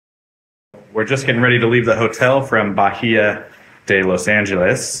We're just getting ready to leave the hotel from Bahía de Los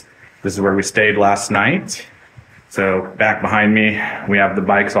Angeles. This is where we stayed last night. So back behind me, we have the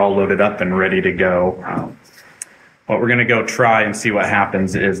bikes all loaded up and ready to go. What we're gonna go try and see what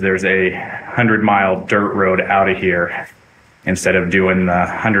happens is there's a 100-mile dirt road out of here. Instead of doing the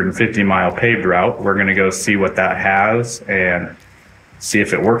 150-mile paved route, we're gonna go see what that has and see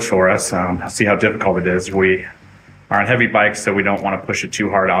if it works for us, see how difficult it is. We are on heavy bikes, so we don't want to push it too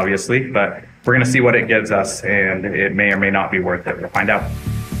hard, obviously, but we're going to see what it gives us, and it may or may not be worth it. We'll find out.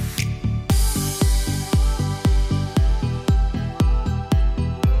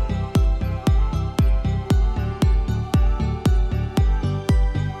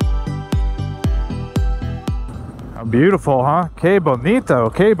 Beautiful, huh? Que bonito,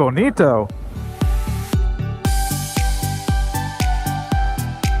 que bonito.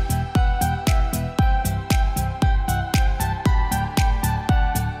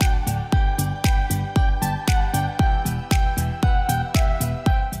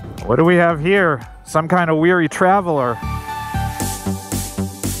 What do we have here? Some kind of weary traveler.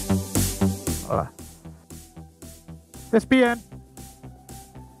 Es bien.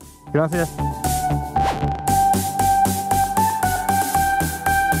 Gracias.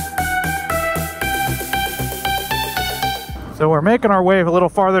 So we're making our way a little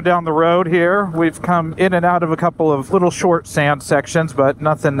farther down the road here. We've come in and out of a couple of little short sand sections, but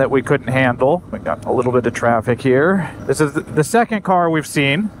nothing that we couldn't handle. We got a little bit of traffic here. This is the second car we've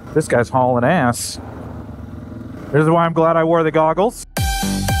seen. This guy's hauling ass. This is why I'm glad I wore the goggles.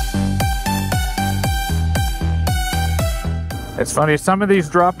 It's funny, some of these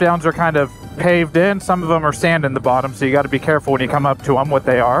drop downs are kind of paved in, some of them are sand in the bottom, so you got to be careful when you come up to them what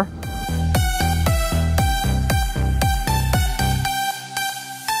they are.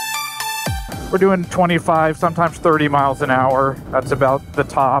 We're doing 25, sometimes 30 miles an hour. That's about the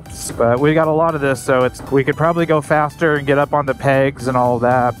tops, but we got a lot of this, so we could probably go faster and get up on the pegs and all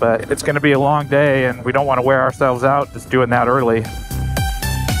that, but it's gonna be a long day and we don't want to wear ourselves out just doing that early.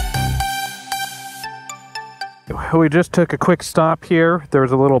 We just took a quick stop here.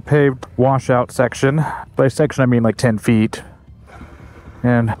 There's a little paved washout section. By section, I mean like 10 feet.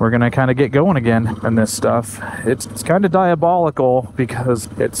 And we're gonna kind of get going again in this stuff. It's kind of diabolical because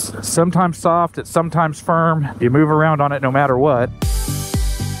it's sometimes soft, it's sometimes firm. You move around on it no matter what.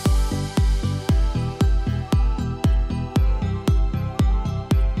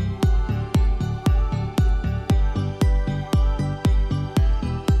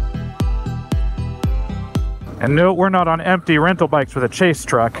 And no, we're not on empty rental bikes with a chase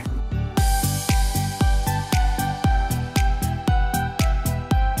truck.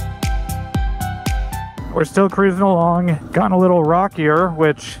 We're still cruising along, gotten a little rockier,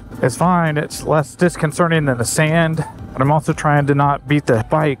 which is fine. It's less disconcerting than the sand. But I'm also trying to not beat the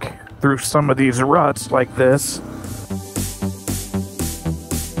bike through some of these ruts like this.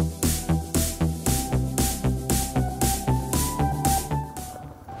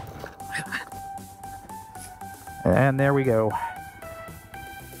 And there we go.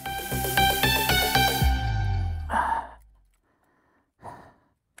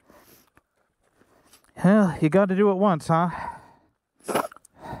 Well, you got to do it once, huh?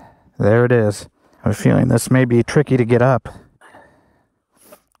 There it is. I have a feeling this may be tricky to get up.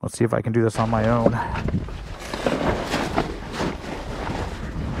 Let's see if I can do this on my own.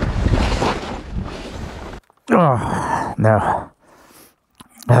 Oh, no.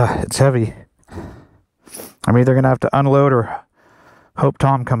 It's heavy. I'm either going to have to unload or hope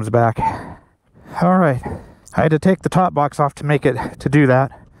Tom comes back. All right. I had to take the top box off to make it, to do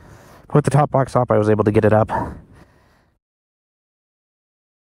that. With the top box off, I was able to get it up.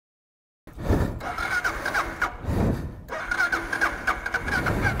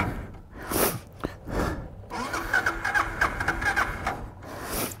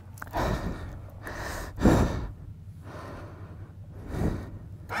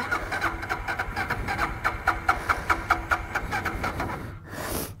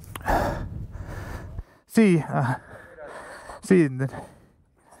 See.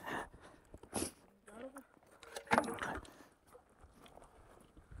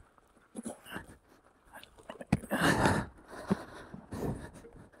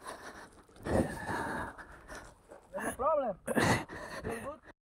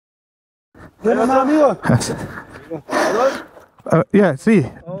 Yeah, sí.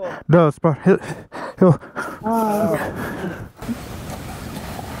 Dos, por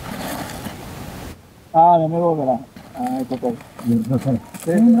no me volverá. It's okay.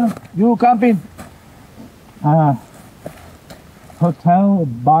 You camping? Hotel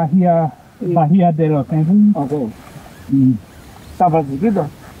Bahía de Los Ángeles. Okay. San Francisco.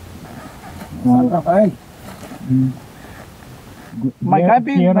 San Rafael. My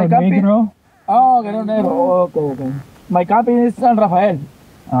camping, Quiero my camping. negro. Oh, Guerrero Negro. Okay, okay. My camping is San Rafael.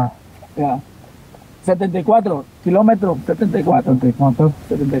 Ah, Yeah. 74 kilómetros, 74.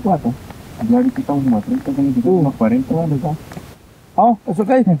 74. ya ahorita estamos como a 30, unos 40. ¿Dónde está? Oh, it's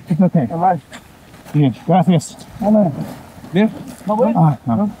okay. It's okay. All right. Bien, gracias. Hola. Bien. No, wait.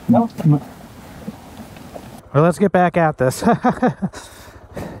 No. Well, let's get back at this.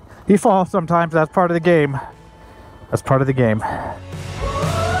 You fall sometimes, that's part of the game. That's part of the game.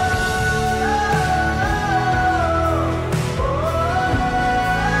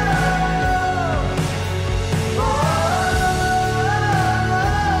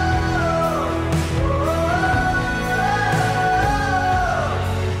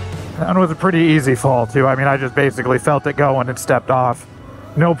 That was a pretty easy fall too. I mean, I just basically felt it going and stepped off.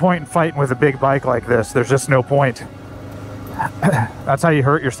 No point in fighting with a big bike like this. There's just no point. That's how you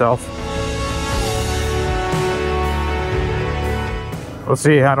hurt yourself. We'll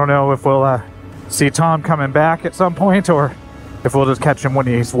see. I don't know if we'll see Tom coming back at some point or if we'll just catch him when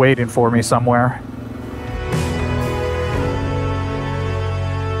he's waiting for me somewhere.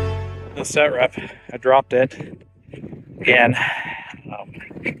 The set rep, I dropped it again.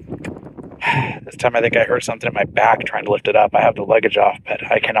 This time I think I hurt something in my back trying to lift it up. I have the luggage off, but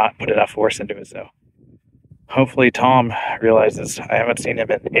I cannot put enough force into it, so hopefully Tom realizes. I haven't seen him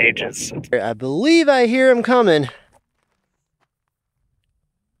in ages. I believe I hear him coming.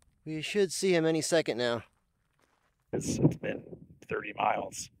 We should see him any second now. It's been 30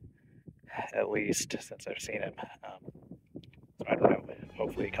 miles at least since I've seen him. So I don't know.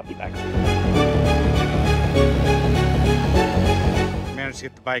 Hopefully he comes back soon. Managed to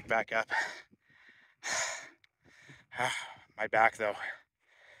get the bike back up. My back though,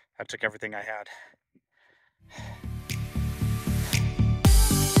 that took everything I had.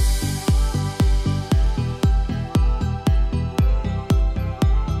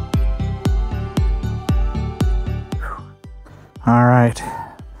 All right,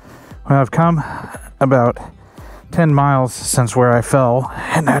 well, I've come about 10 miles since where I fell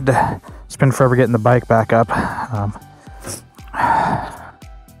and had to spend forever getting the bike back up.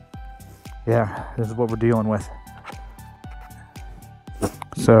 Yeah, this is what we're dealing with.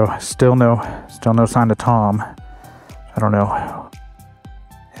 So still no sign of Tom. I don't know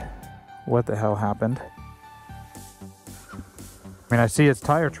what the hell happened. I mean, I see his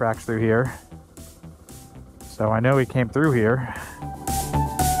tire tracks through here, so I know he came through here.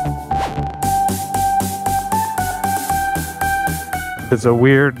 It's a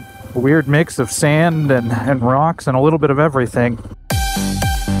weird mix of sand and rocks and a little bit of everything.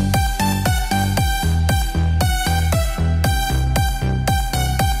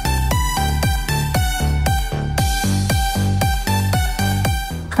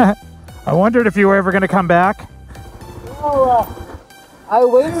 I wondered if you were ever going to come back. Oh, I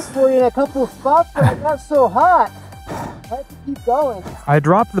waited for you in a couple of spots, but I got so hot. I had to keep going. I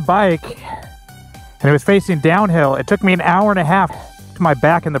dropped the bike and it was facing downhill. It took me an hour and a half to my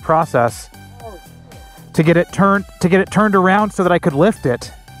back in the process to get it turned around so that I could lift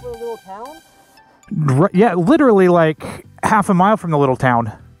it. For a little town? Yeah, literally like half a mile from the little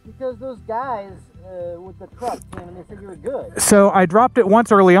town. Because those guys with the truck came and they said you were good. So I dropped it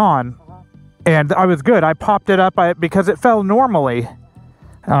once early on. And I was good. I popped it up because it fell normally.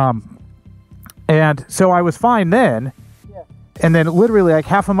 And so I was fine then. Yeah. And then literally like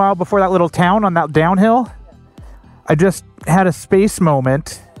half a mile before that little town on that downhill, I just had a space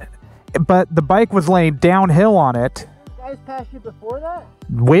moment, but the bike was laying downhill on it. You guys passed you before that?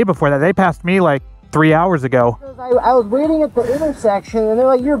 Way before that. They passed me like 3 hours ago. Because I was waiting at the intersection and they're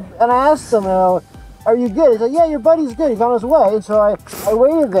like, and I asked them, are you good? He's like, yeah, your buddy's good. He's on his way. So I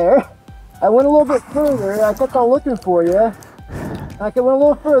waited there. I went a little bit further. I kept on looking for you. I went a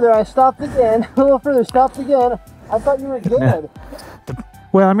little further. I stopped again. A little further. Stopped again. I thought you were good.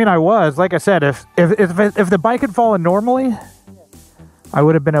 Well, I mean, I was. Like I said, if the bike had fallen normally, yeah, I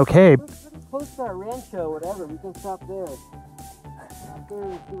would have been okay. We're pretty close to our rancho, whatever. We can stop there. Stop there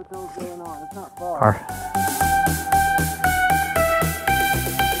and see what the hell's going on. It's not far.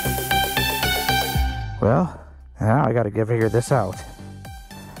 Well, now I got to figure this out.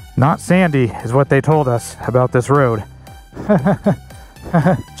 Not sandy is what they told us about this road.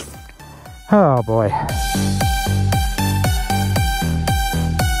 Oh boy.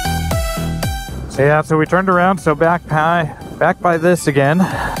 So yeah, so we turned around, so back by this again.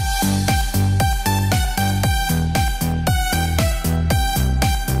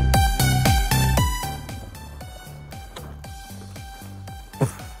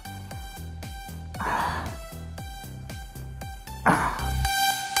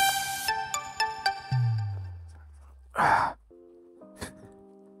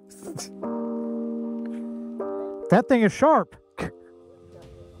 That thing is sharp.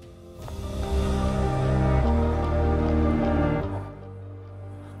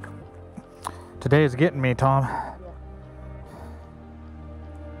 Today's getting me, Tom.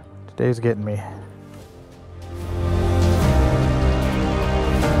 Today's getting me.